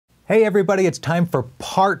Hey everybody, it's time for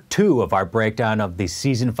part 2 of our breakdown of the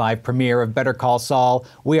season 5 premiere of Better Call Saul.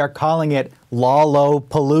 We are calling it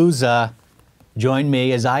Lalo-palooza. Join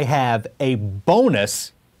me as I have a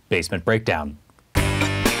bonus basement breakdown. Do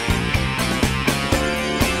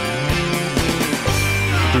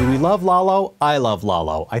we love Lalo? I love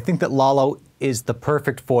Lalo. I think that Lalo is the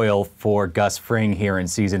perfect foil for Gus Fring here in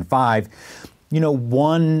season 5. You know,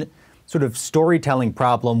 one sort of storytelling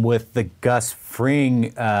problem with the Gus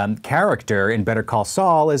Fring character in Better Call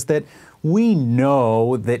Saul is that we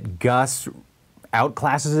know that Gus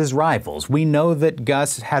outclasses his rivals. We know that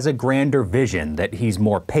Gus has a grander vision, that he's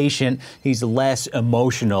more patient, he's less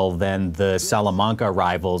emotional than the Salamanca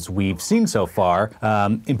rivals we've seen so far,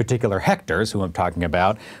 in particular Hector's, who I'm talking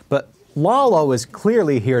about. But Lalo is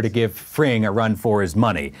clearly here to give Fring a run for his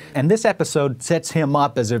money. And this episode sets him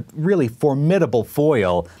up as a really formidable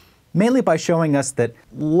foil, mainly by showing us that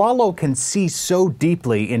Lalo can see so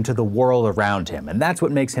deeply into the world around him, and that's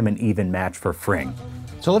what makes him an even match for Fring.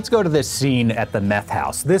 So let's go to this scene at the meth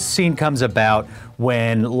house. This scene comes about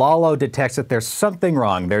when Lalo detects that there's something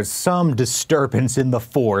wrong. There's some disturbance in the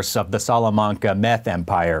force of the Salamanca meth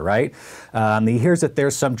empire, right? He hears that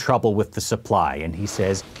there's some trouble with the supply, and he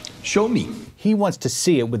says, "Show me." He wants to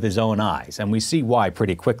see it with his own eyes, and we see why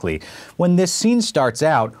pretty quickly. When this scene starts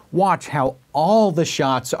out, watch how all the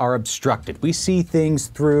shots are obstructed. We see things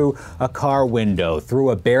through a car window,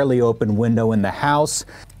 through a barely open window in the house.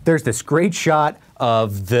 There's this great shot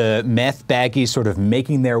of the meth baggies sort of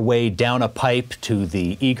making their way down a pipe to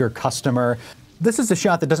the eager customer. This is a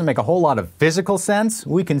shot that doesn't make a whole lot of physical sense.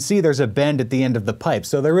 We can see there's a bend at the end of the pipe,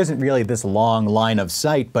 so there isn't really this long line of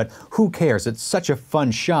sight, but who cares? It's such a fun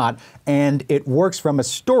shot, and it works from a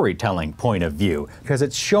storytelling point of view, because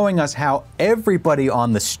it's showing us how everybody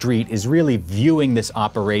on the street is really viewing this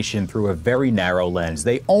operation through a very narrow lens.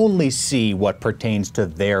 They only see what pertains to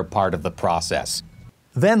their part of the process.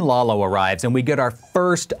 Then Lalo arrives and we get our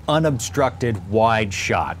first unobstructed wide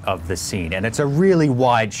shot of the scene, and it's a really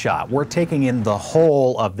wide shot. We're taking in the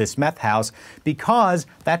whole of this meth house because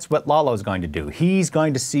that's what Lalo's going to do. He's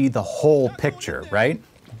going to see the whole picture, right?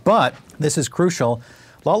 But this is crucial.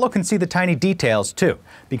 Lalo can see the tiny details too,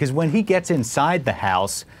 because when he gets inside the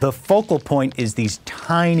house, the focal point is these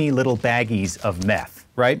tiny little baggies of meth,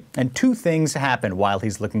 right? And two things happen while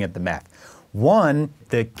he's looking at the meth. One,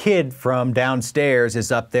 the kid from downstairs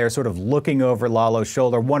is up there sort of looking over Lalo's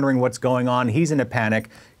shoulder, wondering what's going on. He's in a panic.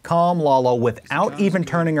 Calm Lalo, without even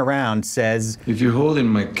turning around, says, "If you're holding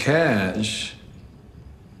my cash,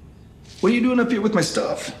 what are you doing up here with my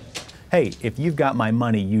stuff?" Hey, if you've got my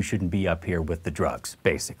money, you shouldn't be up here with the drugs,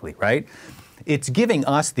 basically, right? It's giving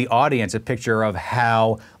us, the audience, a picture of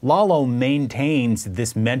how Lalo maintains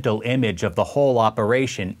this mental image of the whole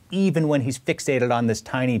operation, even when he's fixated on this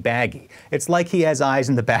tiny baggie. It's like he has eyes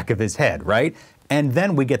in the back of his head, right? And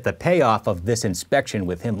then we get the payoff of this inspection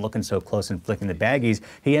with him looking so close and flicking the baggies.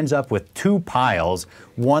 He ends up with two piles,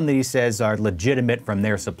 one that he says are legitimate from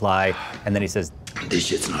their supply, and then he says, "This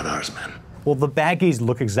shit's not ours, man." Well, the baggies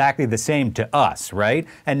look exactly the same to us, right?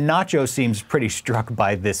 And Nacho seems pretty struck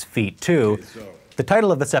by this feat, too. The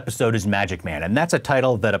title of this episode is Magic Man, and that's a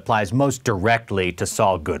title that applies most directly to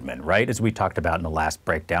Saul Goodman, right? As we talked about in the last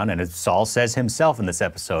breakdown, and as Saul says himself in this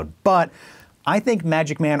episode. But I think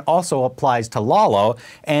Magic Man also applies to Lalo,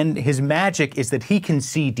 and his magic is that he can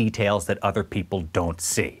see details that other people don't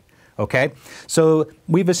see. Okay, so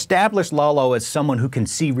we've established Lalo as someone who can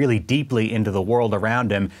see really deeply into the world around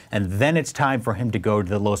him, and then it's time for him to go to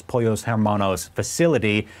the Los Pollos Hermanos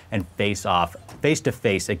facility and face off face to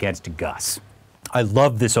face against Gus. I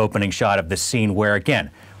love this opening shot of this scene where, again,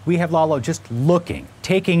 we have Lalo just looking,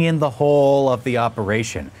 taking in the whole of the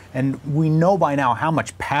operation. And we know by now how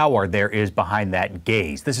much power there is behind that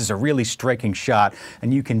gaze. This is a really striking shot,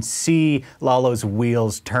 and you can see Lalo's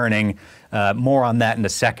wheels turning. More on that in a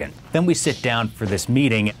second. Then we sit down for this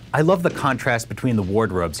meeting. I love the contrast between the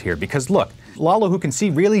wardrobes here, because look, Lalo, who can see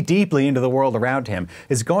really deeply into the world around him,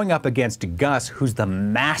 is going up against Gus, who's the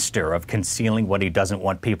master of concealing what he doesn't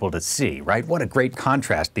want people to see, right? What a great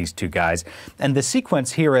contrast, these two guys. And the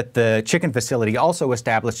sequence here at the chicken facility also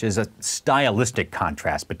establishes a stylistic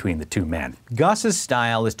contrast between the two men. Gus's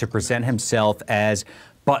style is to present himself as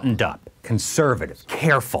buttoned up, conservative,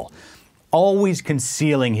 careful, always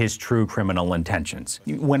concealing his true criminal intentions.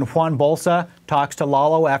 When Juan Bolsa talks to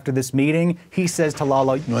Lalo after this meeting, he says to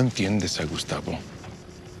Lalo, "No entiendes a Gustavo.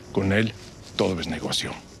 Con él, todo es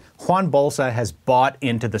negocio." Juan Bolsa has bought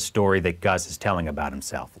into the story that Gus is telling about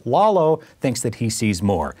himself. Lalo thinks that he sees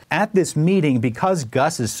more. At this meeting, because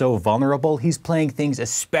Gus is so vulnerable, he's playing things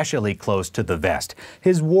especially close to the vest.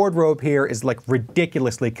 His wardrobe here is like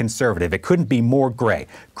ridiculously conservative. It couldn't be more gray.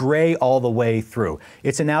 Gray all the way through.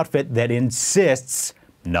 It's an outfit that insists,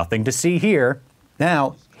 nothing to see here.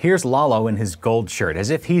 Now, here's Lalo in his gold shirt,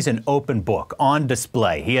 as if he's an open book on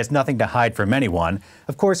display. He has nothing to hide from anyone.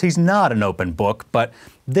 Of course, he's not an open book, but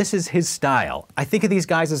this is his style. I think of these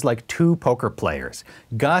guys as like two poker players.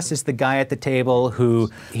 Gus is the guy at the table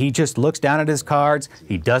who he just looks down at his cards.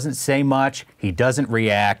 He doesn't say much. He doesn't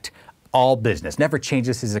react. All business, never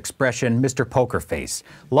changes his expression, Mr. Poker Face.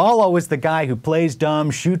 Lalo is the guy who plays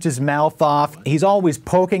dumb, shoots his mouth off. He's always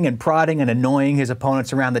poking and prodding and annoying his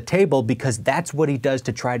opponents around the table because that's what he does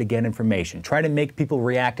to try to get information, try to make people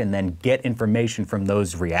react and then get information from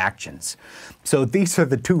those reactions. So these are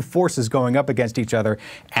the two forces going up against each other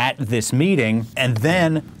at this meeting. And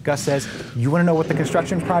then Gus says, "You want to know what the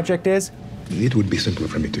construction project is?" It would be simpler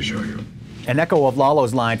for me to show you. An echo of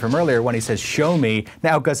Lalo's line from earlier when he says, "Show me."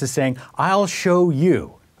 Now Gus is saying, "I'll show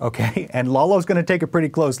you." Okay? And Lalo's going to take a pretty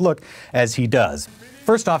close look as he does.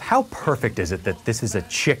 First off, how perfect is it that this is a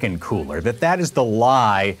chicken cooler? That is the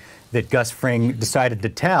lie that Gus Fring decided to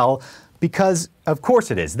tell? Because of course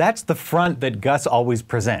it is. That's the front that Gus always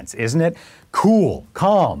presents, isn't it? Cool,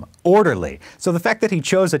 calm, orderly. So the fact that he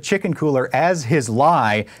chose a chicken cooler as his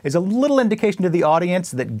lie is a little indication to the audience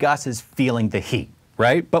that Gus is feeling the heat.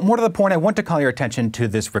 Right? But more to the point, I want to call your attention to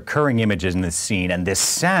this recurring images in this scene and this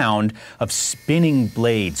sound of spinning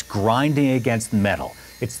blades grinding against metal.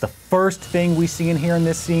 It's the first thing we see and hear in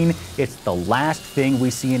this scene. It's the last thing we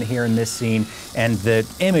see and hear in this scene. And the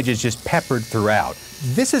image is just peppered throughout.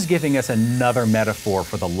 This is giving us another metaphor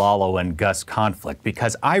for the Lalo and Gus conflict,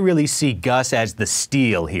 because I really see Gus as the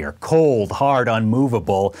steel here, cold, hard,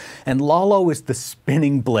 unmovable, and Lalo is the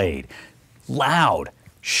spinning blade, loud,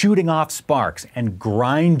 shooting off sparks and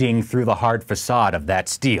grinding through the hard facade of that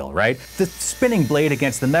steel, right? The spinning blade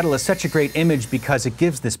against the metal is such a great image because it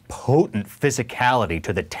gives this potent physicality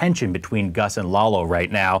to the tension between Gus and Lalo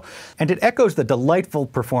right now, and it echoes the delightful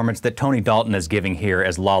performance that Tony Dalton is giving here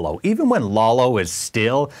as Lalo. Even when Lalo is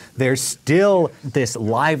still, there's still this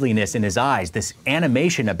liveliness in his eyes, this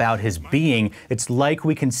animation about his being. It's like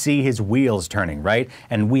we can see his wheels turning, right?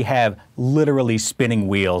 And we have literally spinning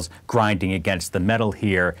wheels grinding against the metal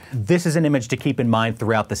here. This is an image to keep in mind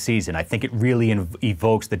throughout the season. I think it really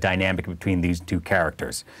evokes the dynamic between these two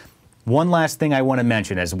characters. One last thing I want to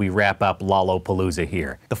mention as we wrap up Lalo-palooza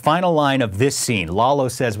here. The final line of this scene, Lalo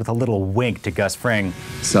says with a little wink to Gus Fring,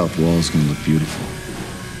 South wall's gonna look beautiful.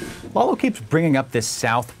 Lalo keeps bringing up this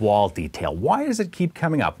south wall detail. Why does it keep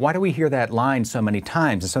coming up? Why do we hear that line so many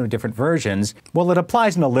times in so many different versions? Well, it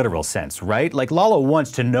applies in a literal sense, right? Like Lalo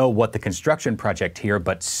wants to know what the construction project here,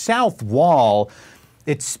 but south wall,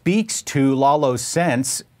 it speaks to Lalo's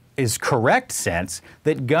sense, his correct sense,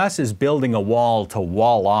 that Gus is building a wall to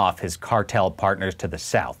wall off his cartel partners to the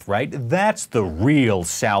south, right? That's the real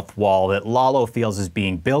south wall that Lalo feels is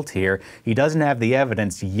being built here. He doesn't have the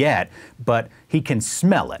evidence yet, but he can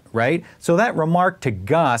smell it, right? So that remark to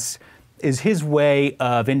Gus is his way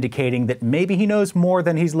of indicating that maybe he knows more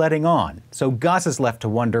than he's letting on. So Gus is left to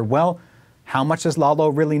wonder, well, how much does Lalo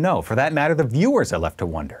really know? For that matter, the viewers are left to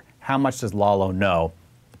wonder, how much does Lalo know?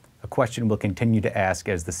 A question we'll continue to ask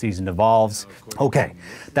as the season evolves. Okay,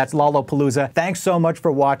 that's Lalo-palooza. Thanks so much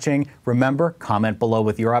for watching. Remember, comment below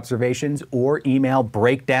with your observations or email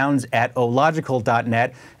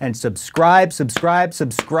breakdowns@ological.net and subscribe.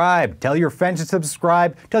 Tell your friends to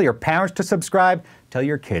subscribe. Tell your parents to subscribe. Tell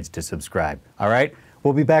your kids to subscribe. All right?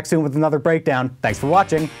 We'll be back soon with another breakdown. Thanks for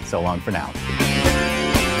watching. So long for now.